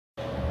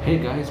Hey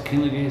guys,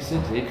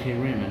 KingLeague86, aka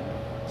Raymond.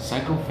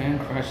 Psycho fan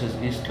crashes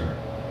Easter.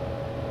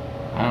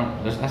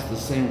 That's the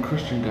same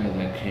Christian guy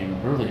that came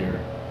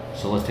earlier.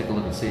 So let's take a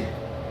look and see.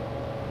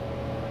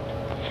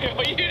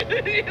 You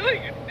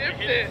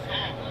nipped it.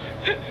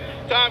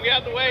 Tom, get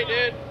out the way,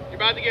 dude. You're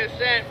about to get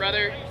sent,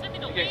 brother. Are you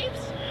sending the waves?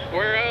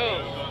 Where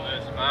else?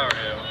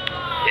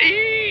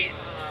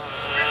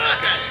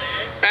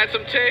 Add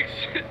some ticks.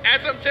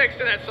 Add some ticks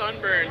to that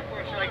sunburn.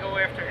 Or should I go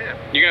after him?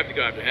 You're gonna have to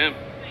go after him.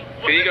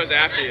 Cause he goes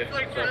after you. It's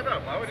like straight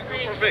up. Why would he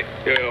go for me?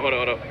 Yo, hold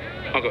on.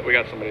 Uncle, we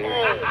got somebody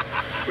here.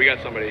 We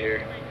got somebody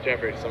here.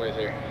 Jeffrey, somebody's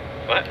here.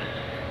 What?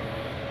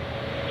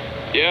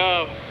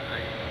 Yo.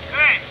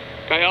 Hey,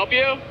 Can I help you?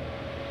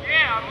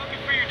 yeah, I'm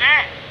looking for your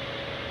dad.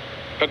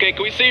 Okay,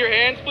 can we see your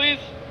hands, please?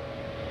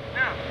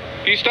 No.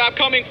 Can you stop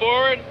coming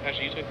forward?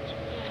 Actually, you took this.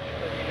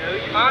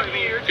 I'm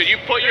here. Could you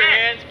put your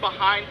hands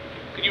behind?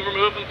 Could you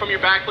remove them from your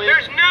back, please?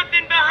 There's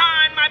nothing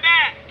behind my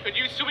back. Could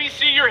you, so we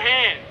see your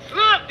hands?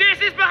 Look, this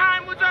is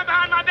behind what's on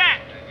behind my back.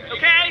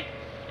 Okay?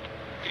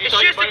 Can you It's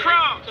tell your just a buddy-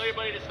 cross. Can you tell your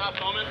buddy to stop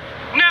filming?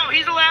 No,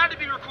 he's allowed to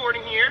be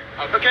recording here.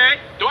 Okay?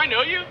 Do I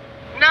know you?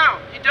 No,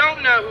 you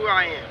don't know who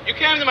I am. You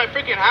came to my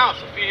freaking house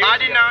a few years I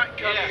ago. did not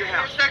come to your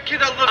house. Where's that kid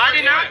that looks I like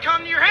did not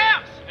come to your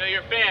house. No,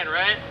 you're a fan,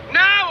 right?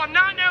 No, I'm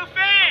not no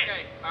fan.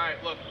 Okay,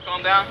 alright, look,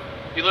 calm down.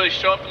 You literally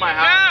show up to my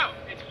house.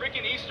 No. It's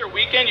freaking Easter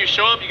weekend, you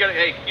show up, you gotta,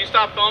 hey, can you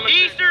stop filming?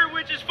 Easter,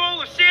 which is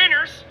full of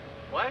sinners.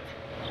 What?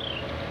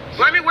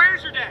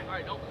 Where's your dad?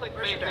 Alright, don't click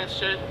Where's bait your that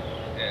shit.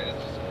 Yeah,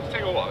 let's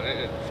take a walk.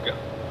 Let's go.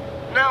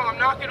 No, I'm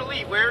not gonna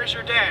leave. Where is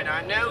your dad?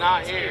 I know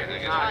Not he's here.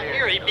 He's Not not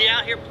here. He'd be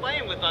out here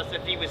playing with us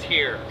if he was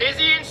here. Is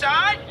he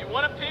inside? You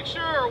want a picture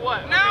or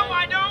what? No,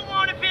 I don't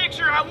want a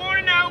picture. I want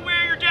to know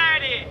where your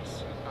dad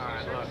is.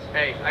 Alright, look.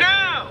 Hey,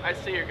 No. I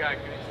see your guy.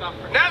 Can you stop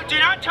for No, do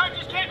not touch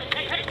his camera.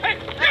 Hey,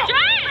 no.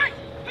 Giant!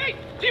 Hey,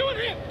 deal with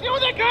him! Deal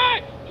with that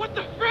guy! What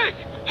the frick?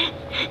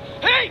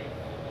 Hey!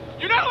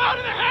 You're not allowed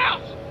in the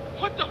house!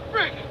 What the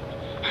frick?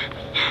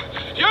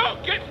 Yo,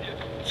 get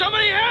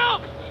somebody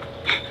help!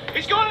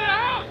 He's going to the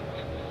house!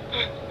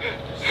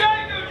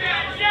 Psycho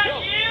Dad, is that Yo,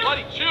 you?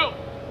 buddy, chill.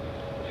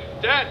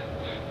 Dad,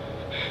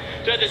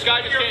 this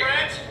guy just Your came.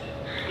 friends?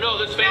 No,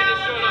 this No, fan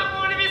just I'm showed not up.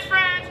 one of his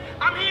friends.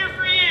 I'm here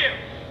for you.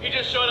 He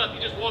just showed up.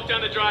 He just walked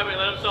down the driveway and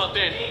let himself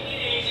in. Take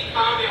it easy,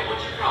 calm down.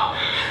 What's your problem?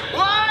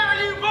 Why are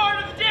you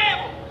part of the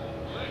devil?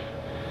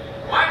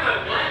 Why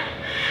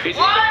what? He's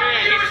Why the are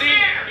fan. you a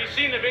sinner? He's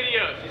seen the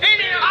videos. He's a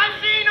fan. I've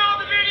seen all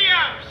the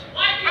videos.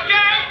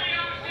 Okay?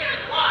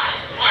 Why?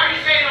 Why are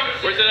you saying I'm a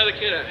Where's that other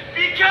kid at?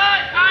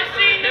 Because I've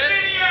seen the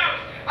videos.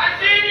 I've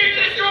seen you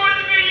destroy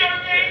the video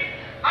games.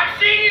 I've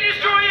seen you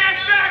destroy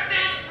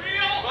Xboxes.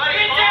 Buddy,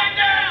 Get that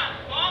down.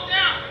 Calm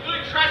down. You're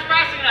doing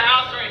trespassing in the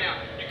house right now.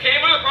 You came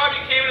on the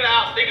property, you came in the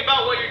house. Think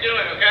about what you're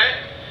doing, okay?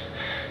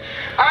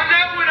 I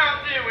know what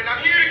I'm doing.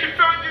 I'm here to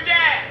confront your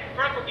dad.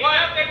 You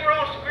know they were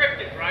all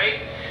scripted,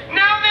 right?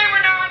 No, they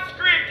were not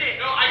scripted.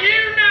 No, you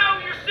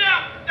know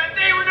yourself that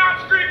they were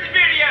not scripted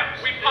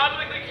videos. We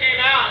publicly came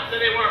out and said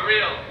they weren't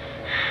real.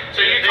 So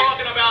you're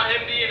talking about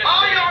him being a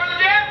Oh, you're the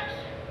devils.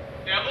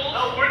 devils?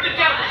 Oh, we're the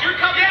devils. You're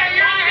coming. Yeah,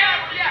 you're the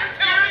devil. devil. Yeah,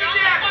 You're you're the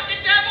the devil.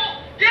 fucking devil.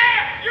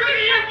 Yeah, you're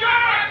the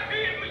God.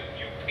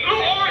 Who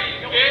are you,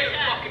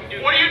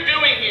 kid? What are you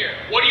doing here?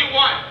 What do you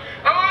want?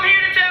 Oh, I'm here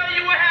to tell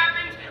you what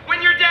happens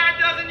when your dad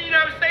doesn't,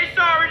 say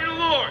sorry to the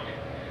Lord.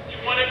 You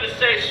want him to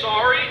say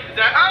sorry? Is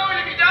that? Oh, and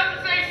if he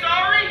doesn't say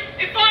sorry,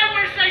 If I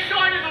were to say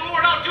sorry to the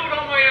Lord, I'll do it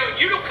on my own.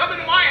 You don't come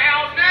into my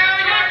house. now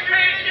you're gonna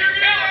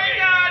thank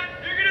God.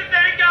 You're gonna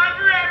thank God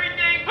for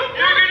everything. You're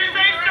gonna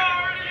say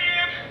sorry to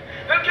him.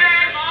 Okay?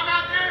 Is your mom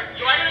out there?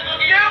 Do I gotta go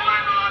get No, my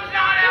mom's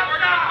not We're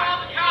gonna call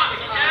outside. the cops,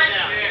 okay?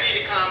 You need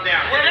to calm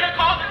down. We're gonna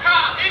call the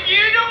cops. If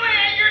you don't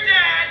want your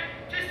dad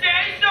to say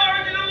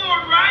sorry to the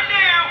Lord right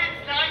now,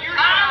 It's not your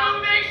I job.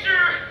 will make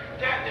sure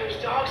that those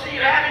dogs that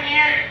you have in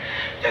here,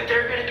 that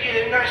they're gonna be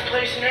in a nice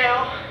place in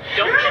hell.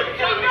 Don't You're you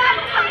tell me not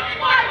you're touch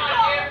gonna my touch my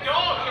dog. damn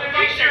dog. I'm gonna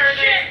make sure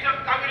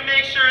I'm gonna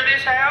make sure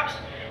this house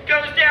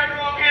goes down the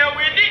wrong hill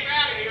with it.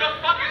 What the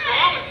fuck is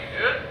wrong with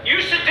you, dude? You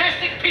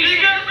sadistic piece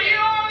Because of we shit.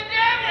 are the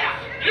devils.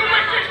 You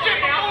went through shit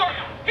before.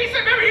 He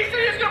said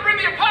he was gonna bring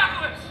the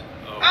apocalypse.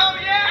 Oh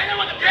yeah? I know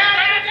what the Yeah,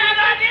 that's what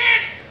I did.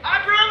 I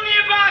brought the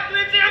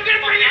apocalypse and I'm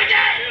gonna bring it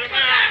again.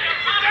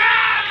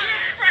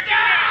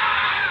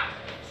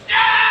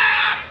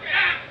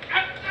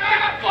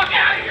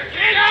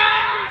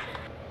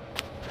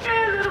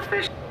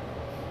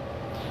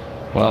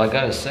 Well, I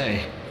gotta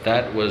say,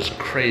 that was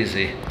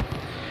crazy.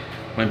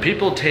 When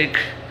people take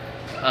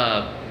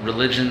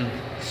religion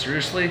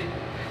seriously,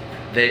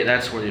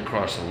 that's where you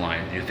cross the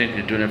line. You think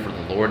you're doing it for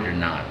the Lord, you're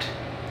not.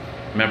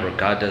 Remember,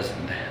 God does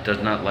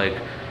not like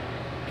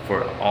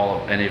for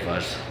any of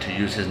us to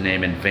use his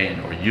name in vain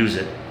or use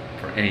it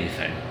for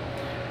anything.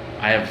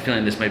 I have a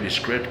feeling this may be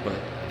script, but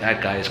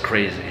that guy is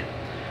crazy.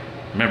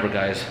 Remember,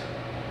 guys,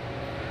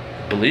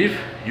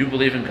 you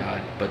believe in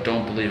God, but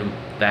don't believe him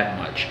that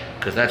much,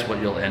 because that's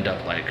what you'll end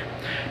up like.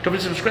 Don't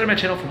forget to subscribe to my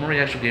channel for more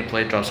reaction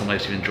gameplay. Drop some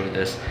likes if you enjoyed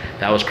this.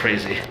 That was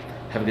crazy.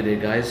 Have a good day,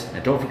 guys,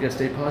 and don't forget to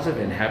stay positive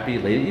and happy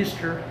late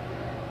Easter.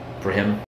 for him.